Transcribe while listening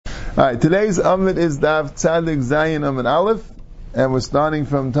Alright, today's amud is Daf Tzadik Zayin Amud Aleph, and we're starting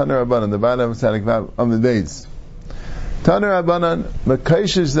from Taner Rabbanan, the bottom of Tzadik Vav Amud Beis. Taner Rabbanan,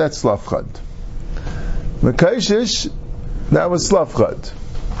 Mekaishish, that's Slavchad. Mekaishish, that was Slavchad.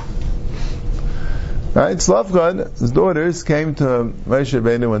 Right, Slavchad, his daughters came to Moshe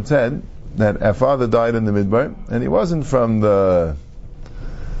Rabbeinu and said that our father died in the Midbar, and he wasn't from the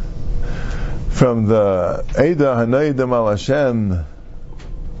Eida Hanoidim al Hashem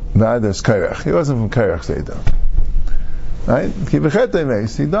V'adas Kairach. He wasn't from Kairach's Eida. Right?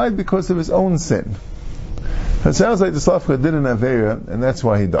 He died because of his own sin. It sounds like the Slavchad did an Aveira, and that's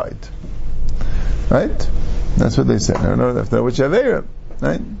why he died. Right? That's what they said. I don't know if which Aveira.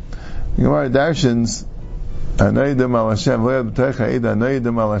 Right? The Gemara darshans Hanoidim al Hashem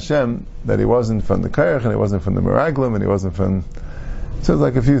Hanoidim al Hashem, that he wasn't from the Kairach, and he wasn't from the Meraglim, and he wasn't from, it sounds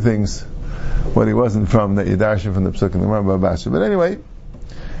like a few things what he wasn't from that you darshan from the Psuk and the Gemara Babasha. But anyway,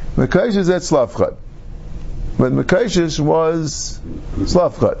 Mekaishish, that's Slavchad. But Mekaishish was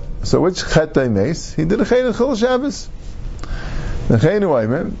Slavchad. So which Chet Meis? He did a Chet Chil Shabbos. The Chet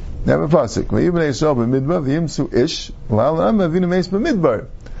Waimer, they have a pasuk. V'yibnei Yisrael b'midbar v'yimsu ish l'al avinu meis b'midbar.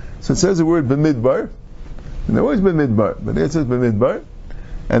 So it says the word b'midbar, and there always b'midbar, but there it says b'midbar,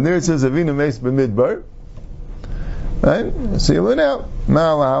 and there it says avinu meis b'midbar. Right? So you learn out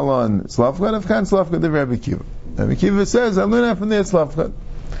Ma'al Halon Slavchad, Avkan Slavchad, the Rabbi Kiva. Rabbi Kiva says, I learn out from there Slavchad.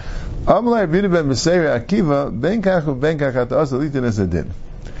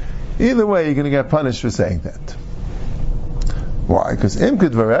 Either way, you're going to get punished for saying that. Why? Because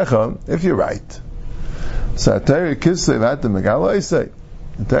if you're right, so the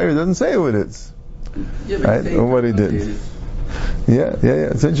Torah doesn't say who it is. Right? Or what he did. Yeah,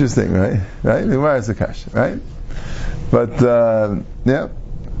 it's interesting, right? Right? The Gemara is a kash, right? But, yeah.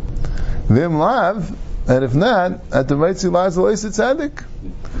 Vim lav, and if not, at the Maitzi Laz Alois Tzaddik.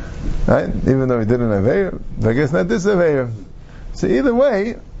 Right? Even though he didn't have Aveir, but I guess not this Aveir. So either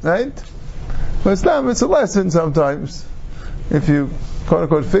way, right? But it's a lesson sometimes. If you, quote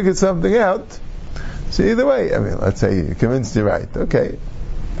unquote, figured something out. So either way, I mean, let's say you're convinced you're right. Okay.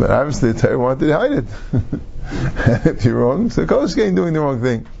 But obviously the Torah wanted to hide it. If you're wrong, so Koshke ain't doing the wrong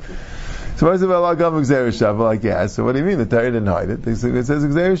thing. So what is about Lagam Gzeir Shava? Like, yeah, so what do you mean? The Torah didn't hide it. It says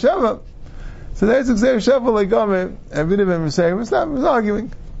Gzeir Shava. So there's Gzeir Shava, like Gomer, and Vidivim was saying, was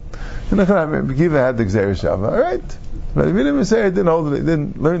arguing. And Rabbi Kiva had the Gzeir Shava, alright? But Vidivim didn't hold it,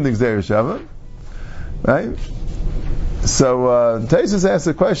 didn't learn the Gzeir Shava. Right? So, Taisus asked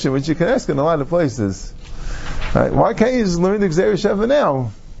a question, which you can ask in a lot of places. Right? Why can't you just learn the Gzeir Shava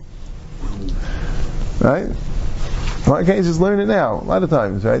now? Right? Why can't you just learn it now? A lot of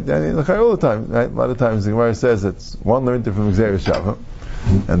times, right? I mean, all the time, right? A lot of times the Gemara says it's one learned it from Gzeir Shava,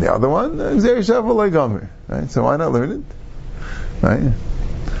 and the other one, Gzeir Shava like Gomer. Right? So why not learn it? Right?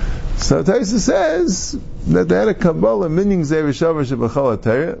 So Taisa says that they had a Kabbalah meaning Gzeir Shava shebachal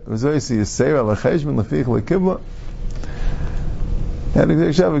Torah. It was always Yisera lecheshman lefich lekibla. And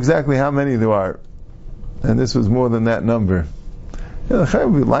Gzeir Shava exactly how many there are, and this was more than that number. We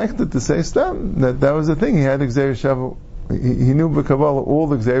liked it to say stuff that was the thing. He had Gzeir Shava. He knew b'Kabbalah all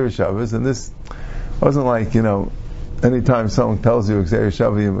the Gzeir Shavas, and this wasn't like, anytime someone tells you Gzeir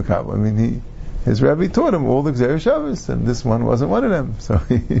Shava you b'Kabbalah. I mean, his Rabbi taught him all the Gzeir Shavas, and this one wasn't one of them. So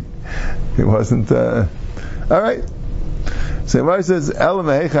he wasn't. All right. So Rabbi says Elam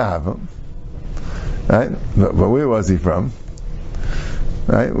Hecha, right? But where was he from?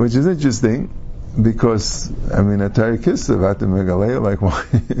 Right, which is interesting. Because, a Torah kiss about the Megalea, like why?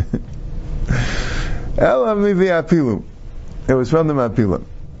 It was from the Mapilu.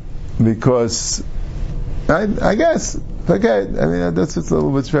 Because, I guess, okay, that's what's a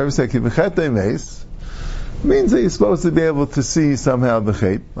little bit fair to say. Means that you're supposed to be able to see somehow the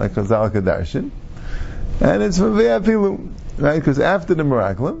Chet, like Chazal Kadarshan. And it's from V'apilu, right? Because after the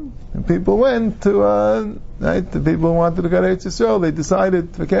Meraglim, people went to, right? The people who wanted to go to Eretz Yisrael, they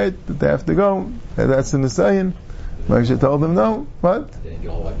decided, okay, that they have to go. And that's in the Sayin. Moshe told them no. What? Didn't he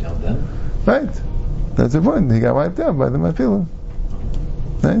get all wiped out then? Right. That's the point. He got wiped out by the Mapilim.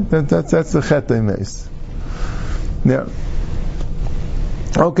 Right? That's the Chet Meis. Yeah.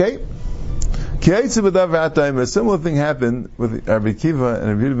 Okay. A similar thing happened with Rabbi Kiva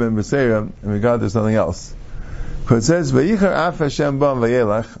and Rabbi ben Beseira in regard to something else. Because it says, Vayichar af Hashem bam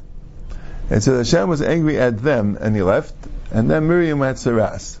vayelach. It says Hashem was angry at them and he left, and then Miriam had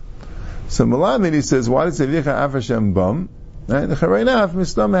Saras. So Malamed, he says, why does it say Vayichar af Hashem bam? Right? The Charaynaf,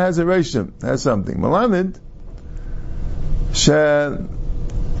 Mistama has a Rishim, has something. Malamed, she af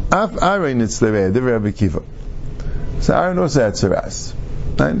Aharon itzleveh, the Rabbi Kiva. So Aharon also had Saras.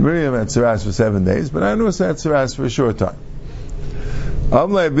 Right? Miriam had Saras for 7 days, but Aharon also had Saras for a short time. Either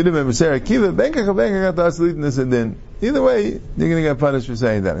way, you're going to get punished for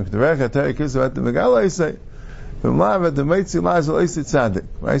saying that. If you got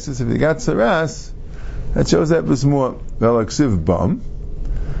saras, that shows that was more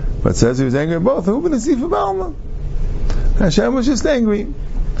but says he was angry at both. Hashem was just angry.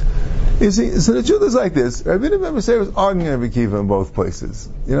 You see, so the truth is like this. Rabbi Meir was arguing Rabbi Kiva in both places.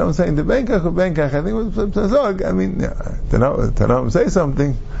 You know what I'm saying? The Benkach of Benkach, I think it was Zog. I mean, Tanam say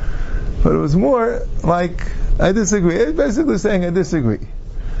something, but it was more like, I disagree. It's basically saying I disagree.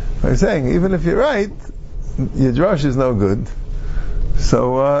 By saying, even if you're right, your drush is no good.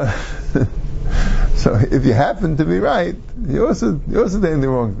 So, so if you happen to be right, you're also doing the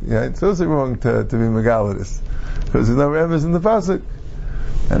wrong. Yeah, it's also wrong to be megalodis, because there's no remes in the pasuk.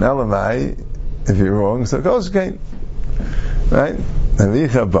 And Elamai, if you're wrong, so Koshkain. Right?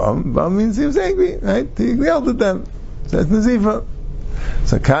 Navicha Bam means he was angry, right? He yelled at them. So it's Nazifa.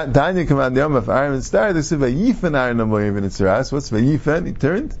 So Tanya command the Yom of Aharon started. They said Vayifen Aharon Amoyim in Itzeras. What's Vayifen? He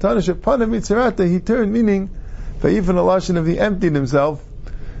turned. Tanish upon him Itzerata. He turned, meaning Vayifen Alashon of he emptied himself,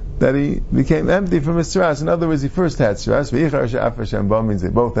 that he became empty from his Tzeras. In other words, he first had Tzeras. Vayichar She'af Hashem Bam means they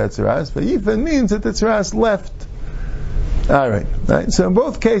both had Tzeras. Vayifen means that the Tzeras left. Alright, right? So in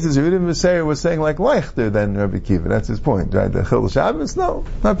both cases, Rabbi Meir was saying like leichter than Rabbi Kiva. That's his point, right? The Chil Shabbos, no,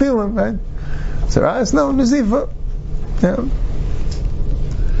 not Pilim, right? Saras, no, Nazifa. Yeah.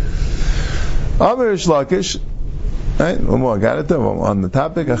 Amir Shlakish, right? One more, got it though, on the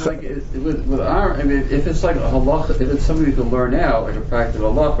topic. With our, I mean, if it's like a halach, if it's something you can learn out, like a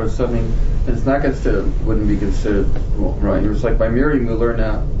practical halach or something, it's not considered, wouldn't be considered right. It was like by Miriam we learn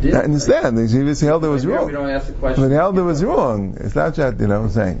out. I understand. He held it was wrong. We don't ask the question. But he held it was wrong. It's not that, you know what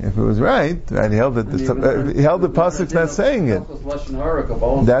I'm saying. If it was right, he held it. He held the pasuk's not saying it.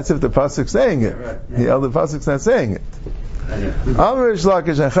 That's if the pasuk's saying it. He held the pasuk's not saying it. Someone who's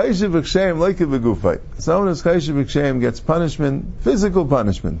chayshiv v'kshem gets punishment, physical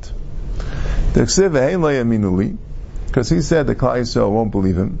punishment. Because he said the Klal Yisrael won't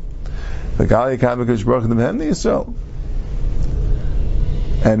believe him.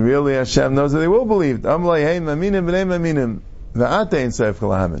 And really Hashem knows that they will believe. Really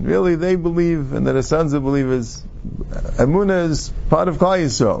they believe, and that the sons of believers, Emunah is part of Klal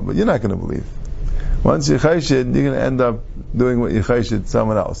Yisrael, but you're not going to believe. Once you're chayshid, you're going to end up doing what you chayshid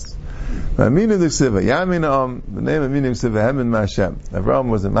someone else. Avraham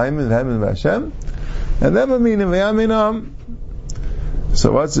was a Maimin, Hemin Vashem, and then Aminim V'yaminam.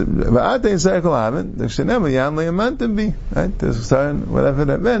 So what's it? V'atein Seikol Hamin, the Kshenem Yam Le'yamantim Bi, right? There's Chsaron, whatever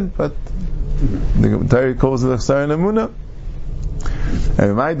that meant, but the Torah calls it Chsaron Emunah.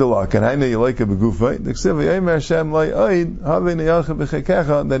 And my delak, and I know you like a begufay. The Ksiva Yomer Hashem Loi Oid Havei Neyalcha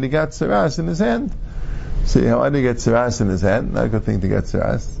B'Chekecha, that he got saras in his hand. See how did he get saras in his hand? Not a good thing to get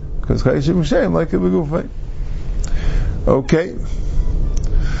saras, because Chayshiv M'Shem like a begufay. Okay.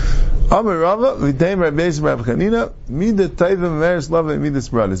 Amar Rava V'Deim Rabbi Rabbi Chanina Midat Taiva Meres Lava Midas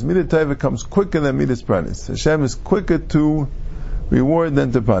Branis. Midat Taiva comes quicker than Midas Branis. Hashem is quicker to reward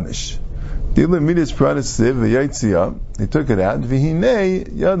than to punish. He took it out.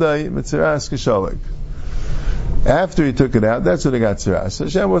 After he took it out, that's when he got tzaras. So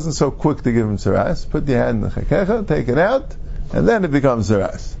Hashem wasn't so quick to give him tzaras. Put your hand in the chakecha, take it out, and then it becomes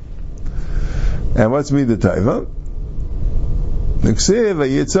tzaras. And what's midat taiva? What's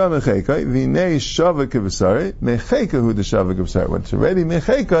already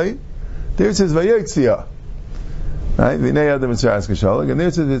mecheka? There it says vayotzia. Right? Vinei adam mitzaras kashalag, and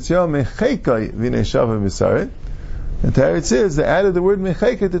there's a tziyah mecheikai vinei shava mitzare. And there it says they added the word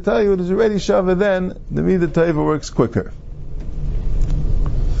mecheikai to tell you it is already shava. Then the midah taiva works quicker.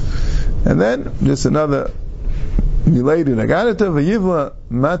 And then just another related agarata vayivla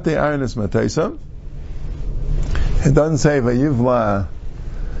mate arnis mateisa. It doesn't say vayivla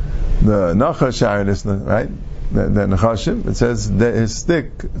the nachash arnis, right? The nachashim. It says that his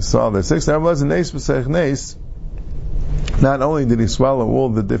stick swallowed the six. There was a nes b'seich nes. Not only did he swallow all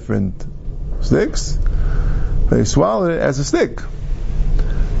the different sticks, but he swallowed it as a stick.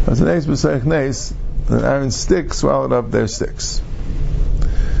 As an ace b'seich nes, an Aaron's stick swallowed up their sticks.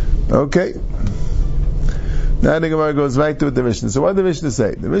 Okay. Now the Gemara goes right to the Mishnah. So what did the Mishnah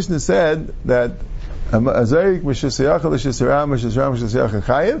say? The Mishnah said that Azarik Mishasayachah L'Shasaram Mishasram Mishasayachah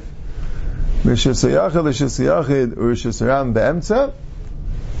Chayiv Mishasayachah L'Shasayachid U'Shasaram Be'emtza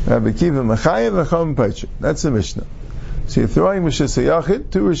Rabbi Kiva Machayiv V'chom Peicher. That's the Mishnah. So you're throwing Rishis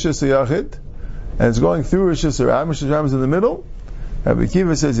HaYachid to Rishis HaYachid, and it's going through Rishis HaRam. Rishis HaRam is in the middle. Rabbi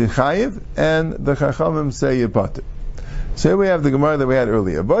Kiva says Yechayiv, and the Chachamim say Yepater. So here we have the Gemara that we had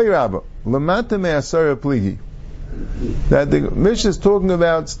earlier. Boy Rabba, Lamata Me'asara Pligi. that the Mishnah is talking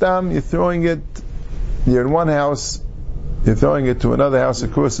about stam, you're throwing it, you're in one house, you're throwing it to another house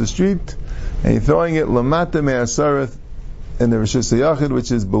across the street, and you're throwing it lamata me'asareth in the Rosh Hashanah,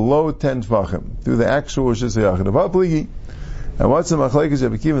 which is below 10 tvachim, through the actual Rosh Hashanah. And what's the machlekes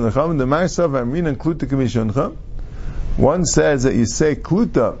Rabbi Akiva and the Chachamim? The Ma'asav Amrinan Kluta Kamishoncha. One says that you say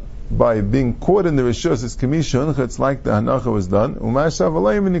Kluta by being caught in the Rishos is Kamishoncha, it's like the Hanacha was done. U'Ma'asav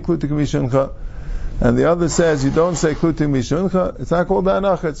Alayim Kluta Kamishoncha. And the other says you don't say Kluta Kamishoncha, it's not called the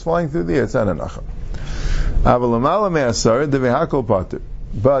Hanacha, it's flying through the air, it's not Hanacha. Avalamala Me'asar, the Vehakol Pater.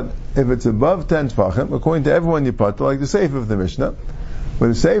 But if it's above 10 Tvachim, according to everyone you pater, like the Seif of the Mishnah, where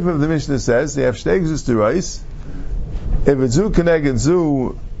the Seif of the Mishnah says, they have Shteigzus to rice, if it's zu keneged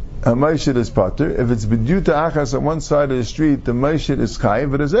zu, a meishit is pater. If it's b'dyuta achas on one side of the street, the meishit is chayiv,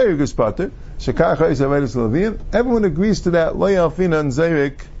 but a zayrik is pater. Shekach ha'is avedus leviyim. Everyone agrees to that. Lo yalfina and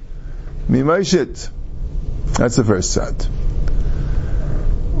zayrik mi meishit. That's the first side.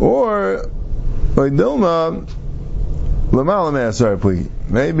 Or oidilma l'mal me'asar pligi.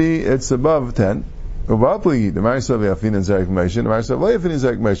 Maybe it's above 10. Uva pligi. The marisav yalfina and zayrik meishit. The marisav lo yalfina and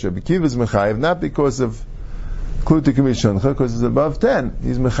zayrik meishit. B'kiv is mechayiv, not because of Kluta Kamishoncha, because it's above 10.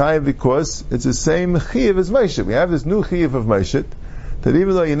 He's Mechayiv because it's the same Chiv as Meishit. We have this new Chiv of Meishit, that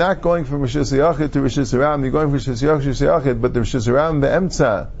even though you're not going from Rosh Hashanah to Rosh Hashanah, you're going from Rosh Hashanah, but the Rosh Hashanah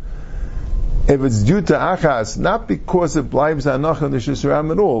be'emtza, if it's due to Achas, not because it blives Anach on the Rosh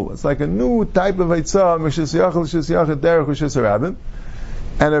Hashanah at all. It's like a new type of Eitzah, Rosh Hashanah, Derech Rosh Hashanah.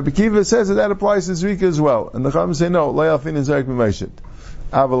 And Rabbi Akiva says that applies to Zrika as well. And the Chachamim say, no, Lo Yalfin and Zarek Meishit.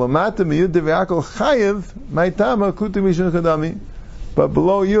 But below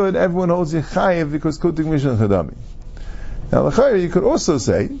Yud, everyone holds you chayiv because kutik mishon chadami. Now, l'chayr, you could also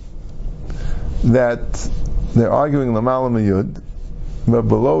say that they're arguing l'malam Yud, but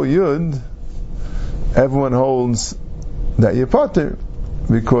below Yud, everyone holds that you're pater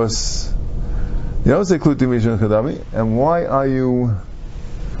because you don't say kutik mishon chadami. And why are you?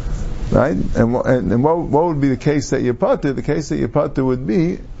 Right? And what would be the case that you're pater? The case that you're pater would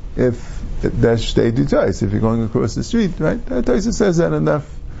be if that's shtei dutais, if you're going across the street, right? Taisa says that enough.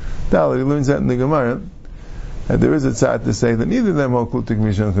 He learns that in the Gemara. And there is a tzad to say that neither of them hold klutik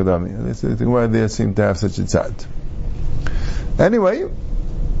mishon chadami. And the Gemara there seem to have such a tzad. Anyway,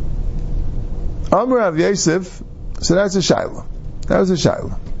 Amr Rav Yosef, so that's a shaila. That was a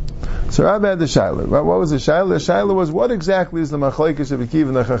shaila. So Rabbi had the shaila. What was the shaila? The shaila was, what exactly is the machlekes of Akiva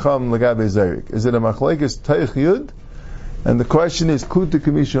and the Chacham l'gabe Zayrik? Is it a machlekes Teich Yud? And the question is, Kluta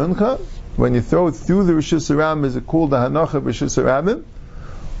Kamishoncha? When you throw it through the Rosh Hashanah, is it called the Hanacha Rosh Hashanah?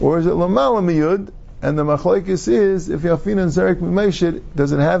 Or is it L'malam Yud? And the machlekes is, if Yalfin and Zayrik Mimeshit,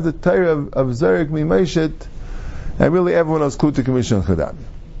 does it have the Torah of Zayrik Mimeshit? And really everyone knows Kluta Kamishoncha.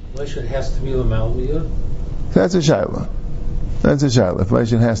 Mimeshit has to be L'malam Yud? That's a shaila. That's a shaila. If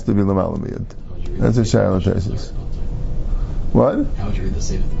Moshe has to be l'malam yud, that's a shaila tesis. What? How would you read the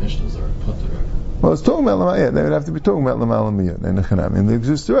same if the Mishnahs are put together? Well, it's talking about l'malam yud. They would have to be talking about l'malam yud. And the chanam in the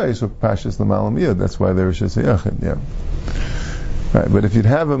existuray so pashas l'malam yud. That's why they're shesay yachid. Yeah. Right. But if you'd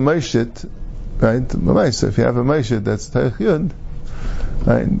have a Moshit, right? So if you have a Moshit, that's teich yud.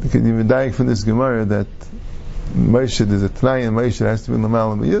 Right. You can even die from this gemara that Moshit is a t'nai and Moshit has to be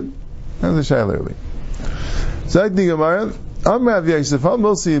l'malam yud. That's a shaila early. So the gemara. Rav Yosef,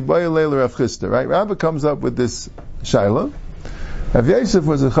 right? Rabbi comes up with this shaila. Rav Yosef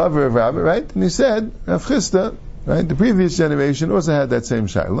was a chaver of Rabbi, right? And he said, Rav Chisda, right? The previous generation also had that same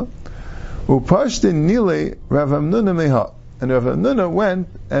shaila. Upashtin nile Rav Hamnuna meha, and Rav Hamnuna went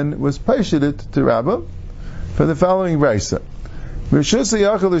and was pashited to Rabbi for the following brisa. Rishus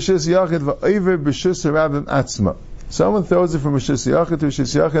yachid l'shus yachid va'over b'shus Rabbim atzma. Someone throws it from Rishus yachid to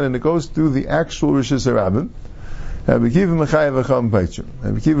Rishus yachid, and it goes through the actual Rishus Rabbim. Rabbi Akiva mechayev v'cham peitzum.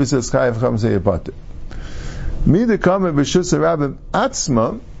 Rabbi Akiva says chayev v'cham say pater. Mida kama b'shus Rabbim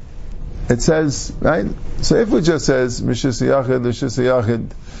atzma. It says, right? So if it just says mishus yachid l'shus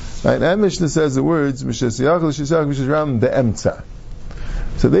yachid, right? And Mishnah says the words mishus yachid l'shus yachid mishus Rabbim be'emtza.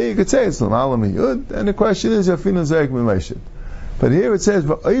 So there you could say it's l'malam yud, and the question is yafinu zayik mimeshit. But here it says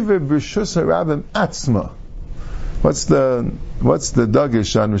va'over b'shus Rabbim atzma. What's the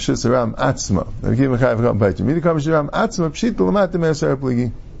dagish on Rishus Haram Atzma?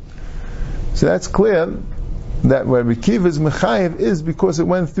 So that's clear that where Rabbi Akiva's mechayev is because it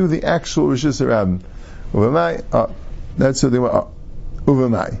went through the actual Rishus Haram. Uvamai. That's what they were.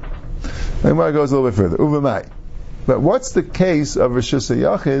 Uvamai. And it goes a little bit further. Uvamai. But what's the case of Rishus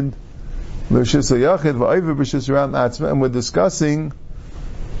Yachid? Rishus Yachid va'over Rishus Haram Atzma, and we're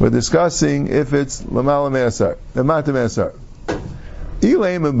discussing if it's lamala me'asar, lamata me'asar.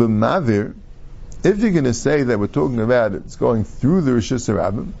 Ilaim b'mavir, if you're going to say that we're talking about it's going through the Rishus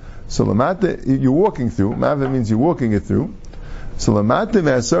Harabim, so lamata, you're walking through, mava means you're walking it through, so lamata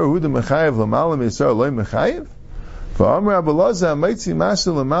me'asar huda mechayev lamala me'asar loy mechayev, v'amr abalaza amaitzi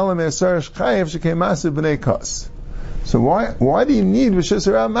masa lamala me'asar shchayev shekei masa b'nei kas. So why do you need Rishus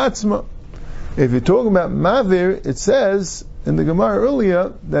Harabim atzma? If you're talking about mavir, it says in the Gemara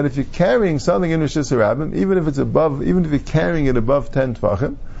earlier that if you're carrying something in Rishus Harabim, even if you're carrying it above 10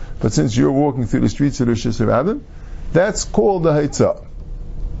 tvachim, but since you're walking through the streets of Rishus Harabim, that's called the Haitzah.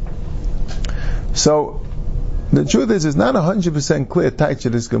 So, the truth is, it's not 100% clear to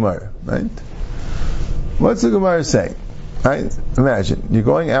this Gemara, right? What's the Gemara saying? Right? Imagine, you're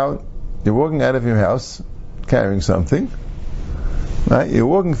walking out of your house, carrying something, right? You're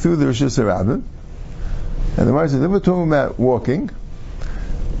walking through the Rishus Harabim, and the Gemara says, we're talking about walking,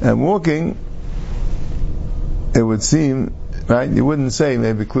 and walking, it would seem, right, you wouldn't say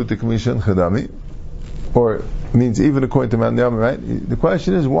maybe Kluta Kamishan Chadami, or means even according to Man Yama, right? The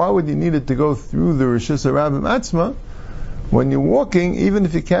question is, why would you need it to go through the Rishus Harabim Atzma when you're walking, even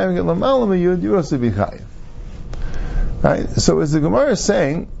if you're carrying it Lamal Mayud, you also be Chayiv. Right? So is the Gemara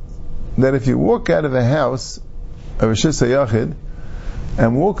saying that if you walk out of a house, a Rishus HaYachid,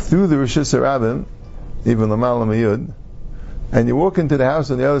 and walk through the Rishus Harabim, even Lamal Mayud, and you walk into the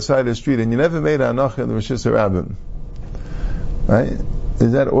house on the other side of the street, and you never made Anach in the Rishus Harabim, right?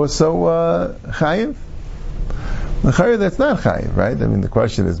 Is that also Chayiv? L'chayr, that's not Chayiv, right? I mean, the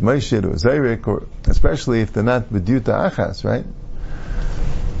question is Meishid or Zayrik, or especially if they're not B'dyuta Achas, right?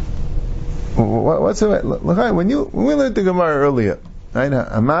 What's it? L'chayr, when we learned the Gemara earlier, right?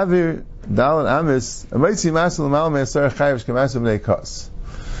 Amavir Dalan Amis Amaitzi Masal Mal Me'asar Chayiv Shkemasim Ne'kas.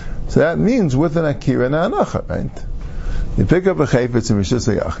 So that means with an Akira and Anacha, right? You pick up a Chayfetz in Rishus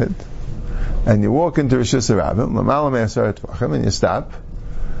HaYachid, and you walk into Rishus Harabim, Lamal Me'asar Tvachim, and you stop.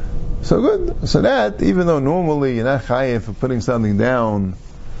 So good. So that, even though normally you're not chayiv for putting something down,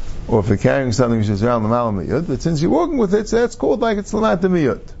 or for carrying something which is around the malam miyud, but since you're walking with it, so that's called like it's lamat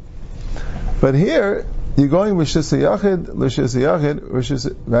miyud. But here, you're going Rishus HaYachid,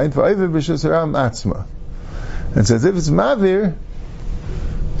 right? V'ayver Rishus Harabim atzma. And says if it's mavir,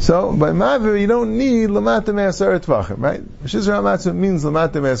 so by mavir you don't need lamat me'asar tvachim, right? Rishus Harabim atzma means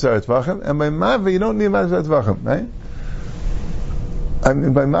lamat me'asar tvachim, and by mavir you don't need lamat me'asar tvachim, right? I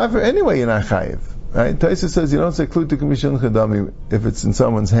mean, by mavir anyway you're not chayiv, right? Taisa says you don't say kluta k'mishon chadami if it's in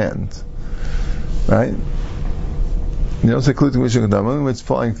someone's hand, right? You don't say kluta k'mishon chadami when it's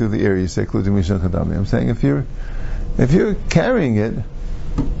flying through the air. You say kluta k'mishon chadami. I'm saying if you're carrying it,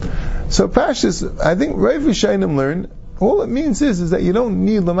 so Pashas, I think Rav Shainim learned all it means is that you don't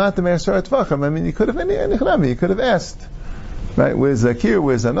need lamata me'asar tvachim. I mean, you could have you could have asked, right? Where's Zakir?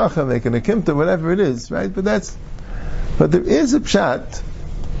 Where's Anacha? Making a kimta, whatever it is, right? But there is a pshat,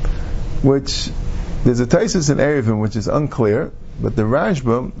 which there's a Taisus in Erevin which is unclear, but the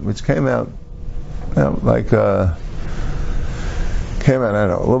Rashba, which came out I don't know,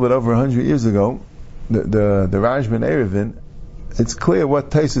 a little bit over 100 years ago, the Rashba in Erevin, it's clear what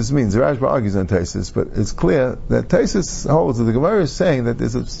Taisus means. The Rashba argues on Taisus, but it's clear that Taisus holds that the Gemara is saying that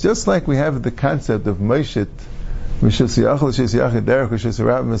just like we have the concept of Meishit, Rishus Yachid, Derech, Rishus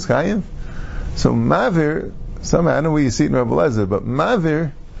Harabim, Miskayim, so Mavir, somehow, I don't know where you see it in Rabbi Lezer, but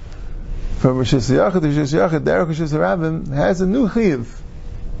Mavir, from Rishus Yachid to Rishus Yachid, Derech Rishus Harabim, has a new Chiv.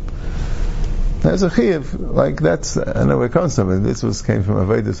 Has a Chiv, like that's, I don't know where it comes from, this came from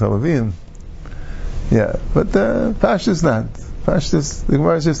Avedis Halavim. Yeah, but Pashtus not. Pashtus, the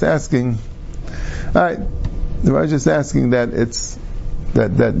Gemara is just asking, alright, the Gemara is just asking that it's,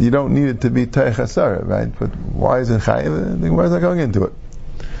 that you don't need it to be Teich Asara, right? But why is it Chayiv? The Gemara is not going into it.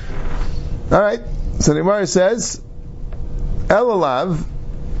 Alright. So the Gemara says, Elalav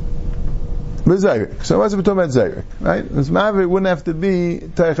b'zayrik. So what's it talking about zayrik, right? This mavir wouldn't have to be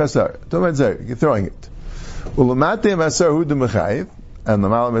teich asar. Talking about zayrik, you're throwing it. Ulamate masar hu d'mechayiv, and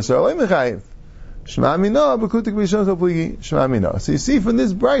l'malam masar olay mechayiv. Shema mina b'kutik b'yishon chapligi. Shema mina. So you see from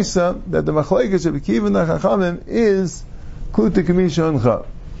this brisa that the machlekes of Akiva and the Chachamim is kutik b'yishon cha.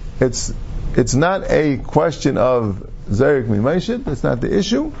 It's not a question of zayrik mimayshit. That's not the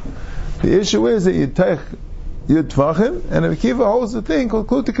issue. The issue is that you take Yud Tvachim, and Rabbi Akiva holds the thing called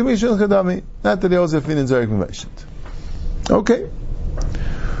Kluta K'mishon Chadami, not that he holds a fin in Zarek Mimashit. Okay.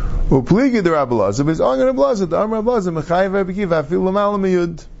 Upligi the Rabbi Lazar, but he's arguing Rabbi Lazar, the Rabbi Lazar, Mechayiv Rabbi Akiva, Afil Lamal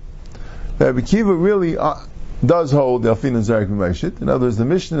Miyud. Rabbi Akiva really does hold the fin in Zarek Mimashit. In other words, the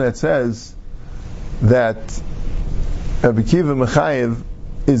Mishnah that says that Rabbi Akiva Mechayiv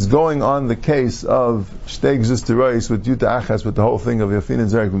is going on the case of Shtei Gzusterois with Yuta Achas with the whole thing of Yafin and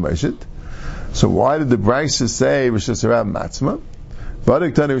Zarek B'Mashit. So why did the Brisa say Rishus Harabim Matzma?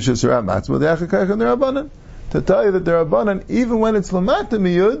 Badik Tani Rishus Harab Matzma, the Achakayach and the Rabbanan. To tell you that the Rabbanan, even when it's Lamata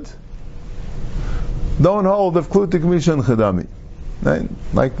Miyud, don't hold of Klutik Mishan Chadami. Right?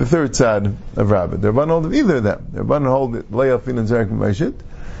 Like the third side of Rabbi. The Rabbanan hold of either of them. The Rabbanan hold the Le'afin and Zerek Meshit,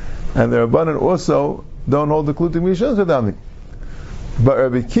 and the Rabbanan also don't hold the Klutik Mishan Chadami. But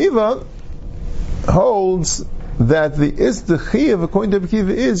Rabbi Kiva holds that the Chiyav, according to Rabbi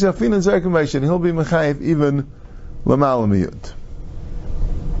Kiva, is Yafin and Zerek Meshit. He'll be Mechayiv even Lamal Miyud.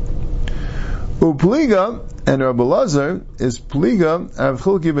 Upliga and Rabbi Lazar is Pliga of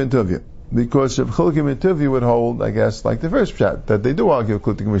Chilki ben Tuvia. Because Rabbi Chilki ben Tuvia would hold, I guess, like the first pshat, that they do argue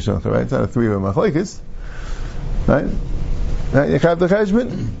Klutik Mishan, right? It's not a three-way machlekes. Right? You have the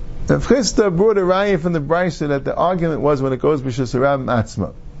cheshbon. Rav Chisda brought a raya from the Brisa that the argument was when it goes b'shus harab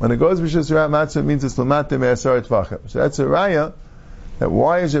matzma. When it goes b'shus harab matzma, it means it's l'mateh me'asar tvachim. So that's a raya that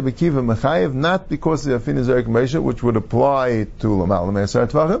why is Rabbi Kiva mechayev? Not because of the Yafin Zerek Meshit, which would apply to l'mal me'asar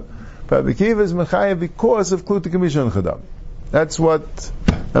tvachim, but Rabbi Kiva is mechayev because of Klutik Mishan Chadam. That's what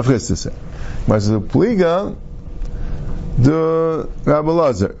Rav Chisda said. But the pliga, the Rabbi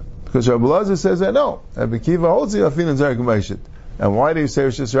Lazar, because Rabbi Lazar says that no, Rabbi Kiva holds the Yafin and Zerek Meshit. And why do you say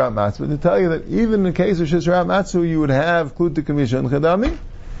Rishus Harab Matzah? To tell you that even in the case of Rishus Harab Matzah, you would have Klutik Mishan Chadami.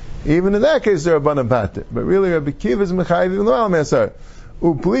 Even in that case, there are Rabbanan Pater. But really, Rabbi Kiva is Mechayiv even though Al-Mesar.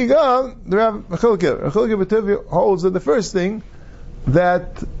 Upliga, the Rabbi Chilki B'Tuvia holds that the first thing,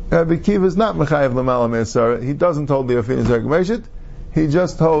 that Rabbi Kiva is not Mechayiv L'mal Al-Mesar. He doesn't hold the Yafin and Zerek Meshit. He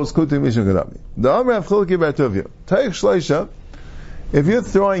just holds Klutik Mishan Chadami. The Amr of Chilki B'Tuvia. Teich Shleisha, if you're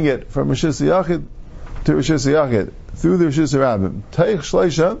throwing it from Rishus Yachid to Rishus Yachid, through the Rishus Harabim, Teich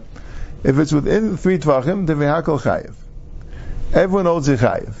Shleisha, if it's within 3 tvachim, the vehakol chayiv. Everyone holds a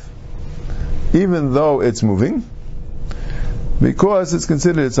chayiv, even though it's moving, because it's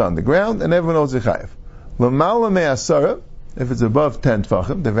considered it's on the ground, and everyone holds a chayiv. L'mala me'asara, if it's above 10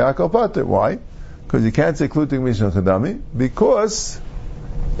 tvachim, the vehakol pater. Why? Because you can't say Klutik Mishan Chadami, because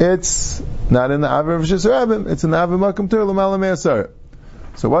it's not in the Aver of Rishus Harabim, it's in the Aver Makam Tur, l'mala me'asara.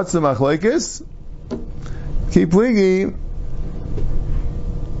 So what's the machlekes? Kipligi,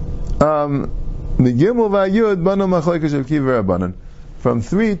 the Gimel Vayud Banu Machlekes of Kiva Rabbanan. From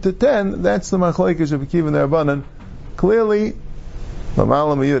 3 to 10, that's the Machlekes of Kiva Rabbanan. Clearly,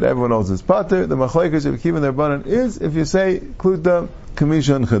 Lamalam Yud, everyone knows it's Pater. The Machlekes of Kiva Rabbanan is if you say Kluta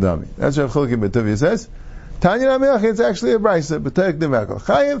Kamishan Chadami. That's what Chilki B'Tuvia says. Tanya Ramiach, it's actually a brisa. B'Terek Devakol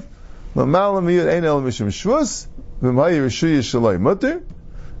Chayev. Lamalam Yud Ein El Mishum Shvus. V'Mhayi Rishuyi Shaloi Mutter.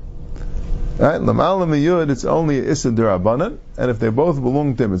 Right, Lamal Miyud, it's only Issa D'Rabbanan, and if they both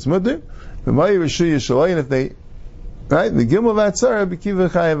belong to him, it's Mutter. The Mayi Rishu Yishalai, and if they, right, the Gimel Vatzara, B'Kiva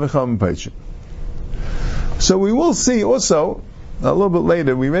Chayev V'Cham Peichim. So we will see also, a little bit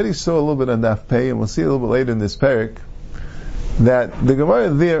later, we already saw a little bit on Daf Pei, and we'll see a little bit later in this parak, that the Gemara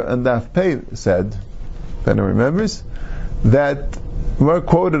there on Daf Pei said, if anyone remembers, that Gemara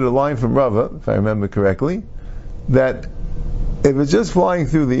quoted a line from Rava, if I remember correctly, that if it's just flying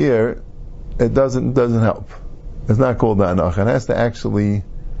through the air, it doesn't help. It's not called Anach. It has to actually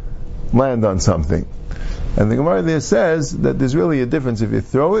land on something. And the Gemara there says that there's really a difference if you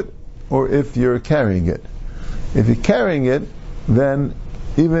throw it or if you're carrying it. If you're carrying it, then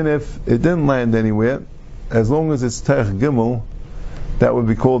even if it didn't land anywhere, as long as it's Teich Gimel, that would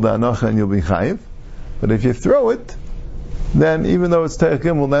be called Anach and you'll be Chayiv. But if you throw it, then even though it's Teich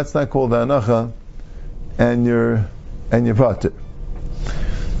Gimel, that's not called Anacha, and you're Pater.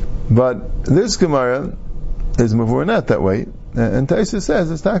 But this Gemara is mavur not that way, and Taisa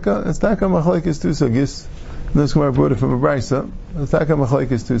says it's taka machlekes 2 sugis. This Gemara brought it from a brisa. It's taka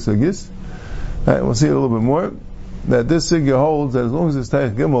machlekes 2 sugis. We'll see it a little bit more. That this sugya holds that as long as it's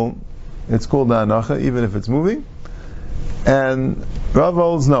Teich Gimel, it's called Anacha, even if it's moving. And Rav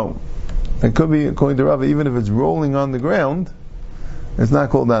holds no. It could be according to Rav, even if it's rolling on the ground, it's not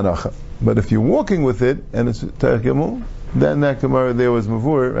called Anacha. But if you're walking with it and it's Teich Gimel, then that Gemara there was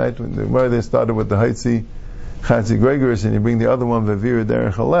Mavur, right? When the Gemara there started with the Haitzi, Chatzi Gregorius, and you bring the other one, Vavira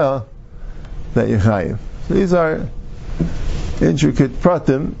Derech Halel, that you chayiv. So these are intricate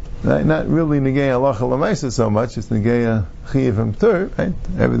pratim, right? Not really Negei Halacha L'Maisa so much, it's Negei Chiyav Hamtur, right?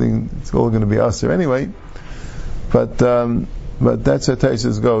 Everything, it's all going to be Aser anyway. But that's how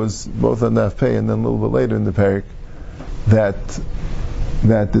Taisus goes, both on Daf Pei and then a little bit later in the parak, that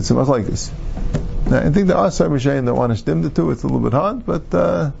it's a machlekes. I think the Asar Mishayin that want to stem the two, it's a little bit hard, but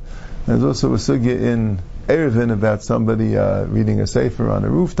there's also a sugya in Erevin about somebody reading a sefer on a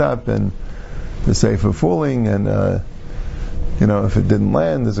rooftop and the sefer falling, and if it didn't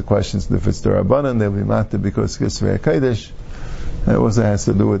land, there's a question if it's the Rabbanan, they'll be matter because Kisvei HaKadosh. It also has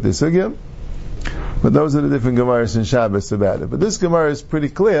to do with the sugya. But those are the different Gemaras in Shabbos about it. But this Gemara is pretty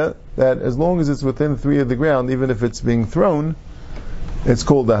clear that as long as it's within 3 of the ground, even if it's being thrown, it's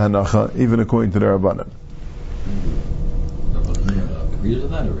called a hanacha, even according to the Rabbanan. Agrees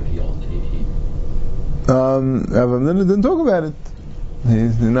with that, or he Rabbi didn't talk about it. He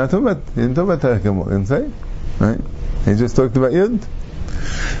didn't talk about Terech, didn't say, right? He just talked about Yid.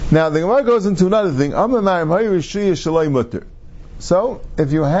 Now the Gemara goes into another thing. So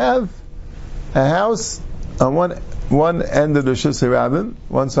if you have a house on one end of the Rishus Harabim,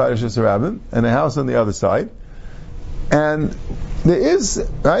 one side of Rishus Harabim, and a house on the other side, and there is,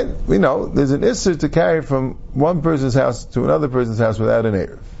 right, we know, there's an issur to carry from one person's house to another person's house without an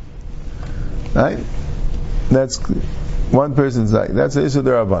Erev. Right? That's one person's, like, that's an issur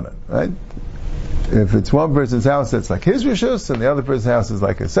d'Rabbanan, right? If it's one person's house, that's like his Rishus, and the other person's house is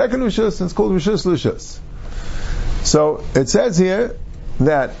like a second Rishus, and it's called Rishus L'Rishus. So, it says here,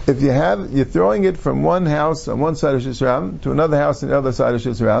 that if you're throwing it from one house on one side of Rishus Harabim to another house on the other side of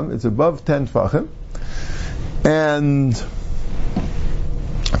Rishus Harabim, it's above 10 tfachim, and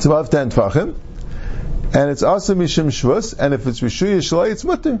it's above 10 tfachim, and it's also mishim shvus, and if it's rishuy shloi, it's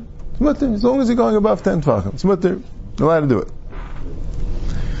mutter. It's mutter, as long as you're going above 10 tfachim, it's mutter. You're allowed to do it.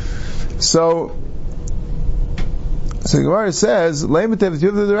 So Gemara says, "Leimetev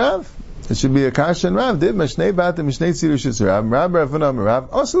yuvda the Rav." It should be a kasha and Rav. Did mashnei bat and mashnei tzir Rishus Harabim. Rav Rav Rav.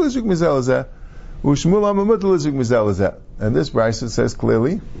 Also lizuk mizel azeh. Ushmul amamut lizuk mizel azeh. And this brayso says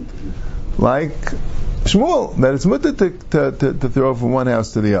clearly, like Shmuel, that it's mutter to throw from one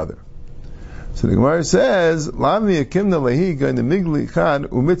house to the other. So the Gemara says, "Lam yakimna lehi going to migli chad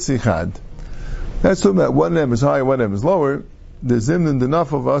umitzi chad." That's talking about one of them is higher, one of them is lower. There's zimnin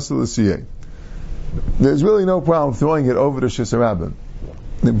denaf of asel l'siyeh. There's really no problem throwing it over the Rishus Harabim.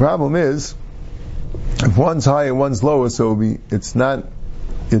 The problem is, if one's higher and one's lower, so it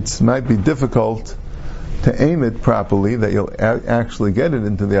might be difficult to aim it properly, that you'll actually get it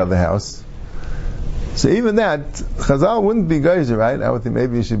into the other house. So even that, Chazal wouldn't be geyser, right? I would think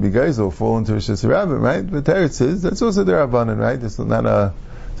maybe you should be geyser, fall into Rishus Harabim, right? But Teretz is, that's also the Rabbanan, right? It's not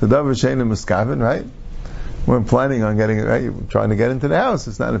it's a davar she'eino miskaven, right? We're planning on getting it, right? You're trying to get into the house,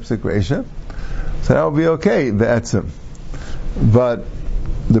 it's not a psik reisha. So that will be okay, the etzim. But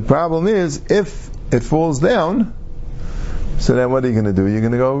the problem is, if it falls down, so then what are you going to do? You're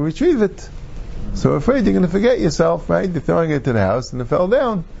going to go retrieve it. So afraid you're going to forget yourself, right? You're throwing it to the house and it fell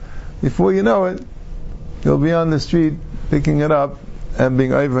down. Before you know it, you'll be on the street picking it up and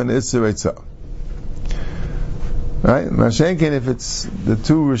being over an Isser Eitzah. Right? Mashenkin, if it's the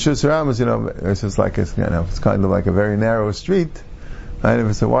two Rishus Harabim, it's just like it's kind of like a very narrow street. Right? If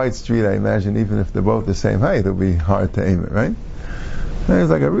it's a wide street, I imagine even if they're both the same height, it'll be hard to aim it, right? It's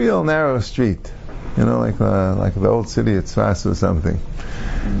like a real narrow street, like the old city at Tzfas or something.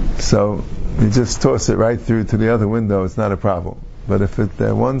 So you just toss it right through to the other window, it's not a problem. But if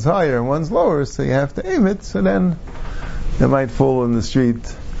one's higher and one's lower, so you have to aim it, so then it might fall in the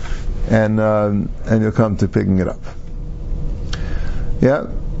street, and you'll come to picking it up. Yeah,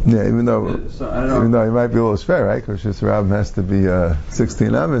 even though it might be a little spare, right? Because Rishus Harabim has to be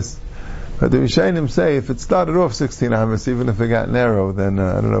 16 amas. But the Rishonim say if it started off 16 amas, even if it got narrow, then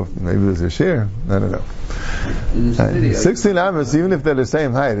I don't know, maybe there's a share. I don't know. 16 amas, even if they're the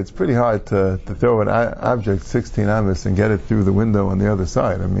same height, it's pretty hard to throw an object 16 amas and get it through the window on the other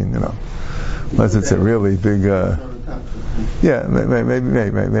side. I mean, unless it's a really big. Maybe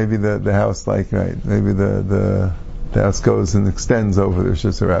the house, maybe the house goes and extends over the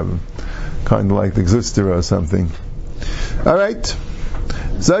Rishus Harabim, kind of like the Gzustera or something. All right.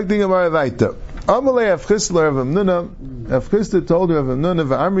 Zagdi Gemara Vaita. Amalei Avchisla Rav Amnuna. Avchisla told Rav Amnuna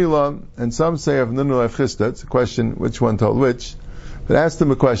v'Amrila, and some say Rav Amnuna Avchisla. It's a question, which one told which? But asked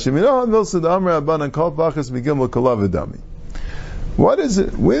him a question. What is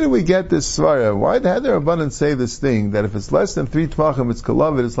it? Where do we get this svara? Why had the Rabbanan say this thing that if it's less than 3 tvachim, it's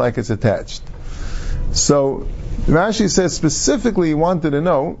kalavid, it's like it's attached? So Rashi says specifically he wanted to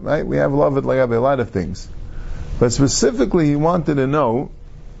know, right? We have lavid like a lot of things, but specifically he wanted to know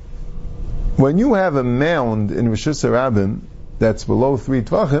when you have a mound in Rishus Harabim that's below 3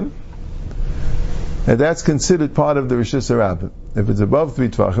 tvachim, and that's considered part of the Rishus Harabim. If it's above 3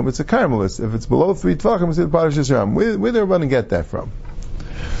 tvachim, it's a karmelis. If it's below 3 tvachim, it's part of Rishus Harabim. Where do everyone get that from?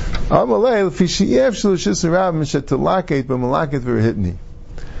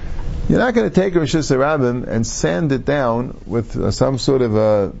 You're not going to take a Rishus Harabim and sand it down with some sort of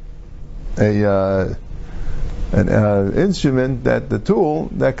an instrument, that the tool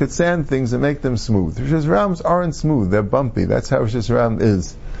that could sand things and make them smooth. Rishus Harabim aren't smooth; they're bumpy. That's how Rishus Harabim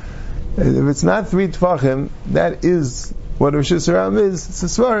is. If it's not 3 tvachim, that is what Rishus Harabim is. It's a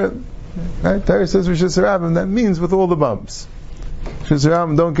svara. Right? Torah says Rishus Harabim, that means with all the bumps. Rishus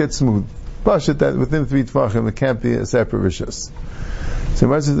Harabim don't get smooth. Pashut that within 3 Tvachim it can't be a separate Rishus. So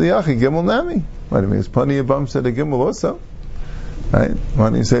Gemara says the Yachi Gimel Nami. What do you mean? There's plenty of bumps at a Gimel also. Right? Why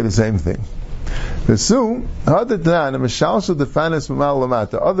don't you say the same thing? Other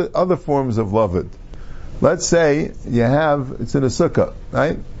forms of lavud. Let's say you have, it's in a sukkah,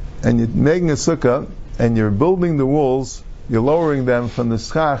 right? And you're making a sukkah, and you're building the walls, you're lowering them from the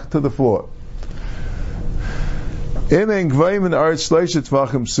schach to the floor. So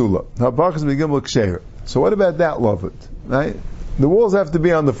what about that lavud? Right? The walls have to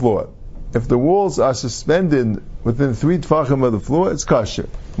be on the floor. If the walls are suspended within 3 Tvachim of the floor, it's kosher.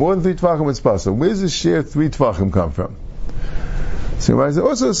 More than 3 Tvachim, it's possible. Where does the sheer 3 Tvachim come from? So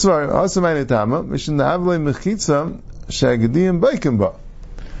also svar, also mainetama, mishin na'avle mechitza shagdiyim baikim ba.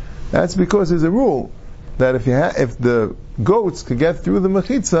 That's because there's a rule that if the goats could get through the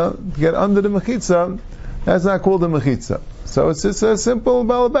mechitza, get under the mechitza, that's not called a mechitza. So it's just a simple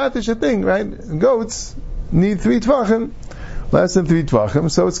balabatish thing, right? Goats need 3 Tvachim. Less than 3 Tvachim,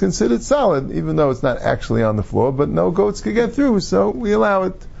 so it's considered solid, even though it's not actually on the floor, but no goats could get through, so we allow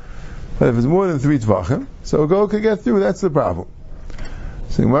it. But if it's more than 3 Tvachim, so a goat could get through, that's the problem.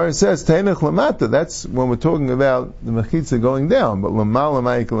 So Gemara says, Teinach Lamata, that's when we're talking about the Mechitza going down, but Lamal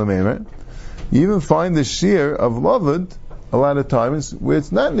Lamayik Lamemer, you even find the shear of Lavud, a lot of times, where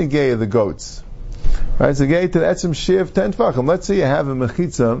it's not negay of the goats. Right, it's negay to the Etzim shear of 10 Tvachim. Let's say you have a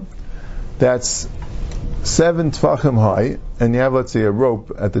Mechitza that's 7 Tvachim high, and you have, let's say, a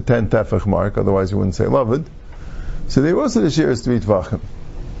rope at the 10 Tefach mark, otherwise you wouldn't say Lavud. So they also the shear is 3 Tvachim.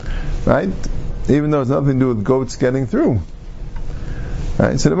 Right? Even though it's nothing to do with goats getting through.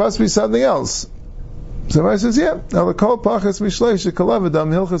 Right? So there must be something else. So I says, yeah, now the kol pachas mishleish kalavadam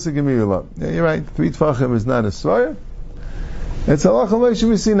hilchas gemiyula. Yeah, you're right, 3 Tvachim is not a svara. It's halacha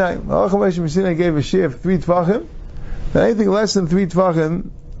Moshe Sinai. Halacha Moshe Sinai gave a shear of 3 Tvachim. And anything less than 3 Tvachim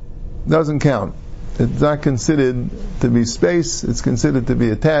doesn't count. It's not considered to be space, it's considered to be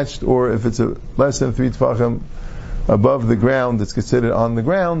attached, or if it's less than 3 Tvachim above the ground, it's considered on the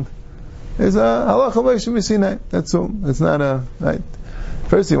ground. It's a halacha Moshe Sinai. That's all. It's not a, right?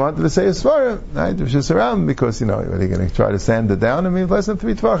 First he wanted to say a svara, right? It was just around because, are you going to try to sand it down? I mean, less than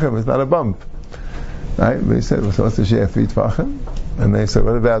 3 Tvachim, it's not a bump. Right? But he said, well, so what's the share 3 Tvachim? And they said,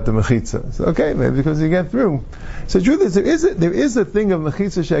 what about the mechitza? So, okay, maybe because you get through. So the truth is, there is a thing of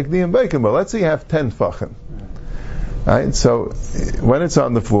mechitza shekdi and bacon, but let's say you have 10 Tvachim. Right? So, when it's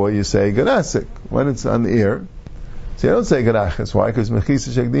on the floor, you say gadasik. When it's on the ear, so you don't say gadachas. Why? Because mechitza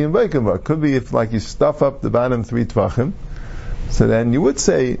shekdi and bacon, but it could be if, like, you stuff up the bottom 3 Tvachim, so then you would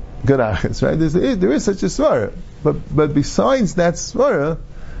say gadachas, right? There is such a svara. But besides that svara,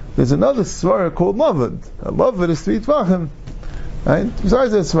 there's another svara called lavud. A lavud is 3 Tvachim. Right?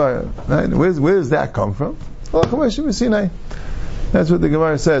 Besides that svara, right? Where does that come from? That's what the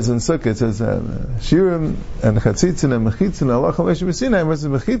Gemara says in Sukkah. It says shirim and chatzitzin and mechitzin. Allah chamesh b'sinai. What does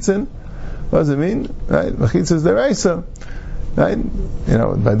mechitzin? What does it mean? Right? Mechitzin is deraisa. Right?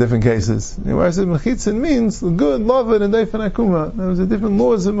 By different cases. The Gemara says mechitzin means good, lavud, and deifan akuma. There's different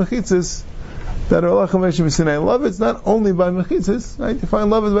laws of mechitzis that are Allah chamesh b'sinai. Love it's not only by mechitzis, right? You find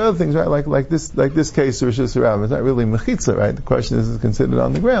love by other things, right? Like this case, Rishus Harabim. It's not really mechitza, right? The question is it considered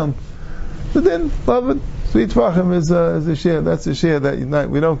on the ground? But then love it. 3 Tvachim is a share. That's a share that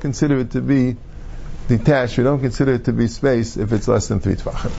we don't consider it to be detached. We don't consider it to be space if it's less than 3 Tvachim.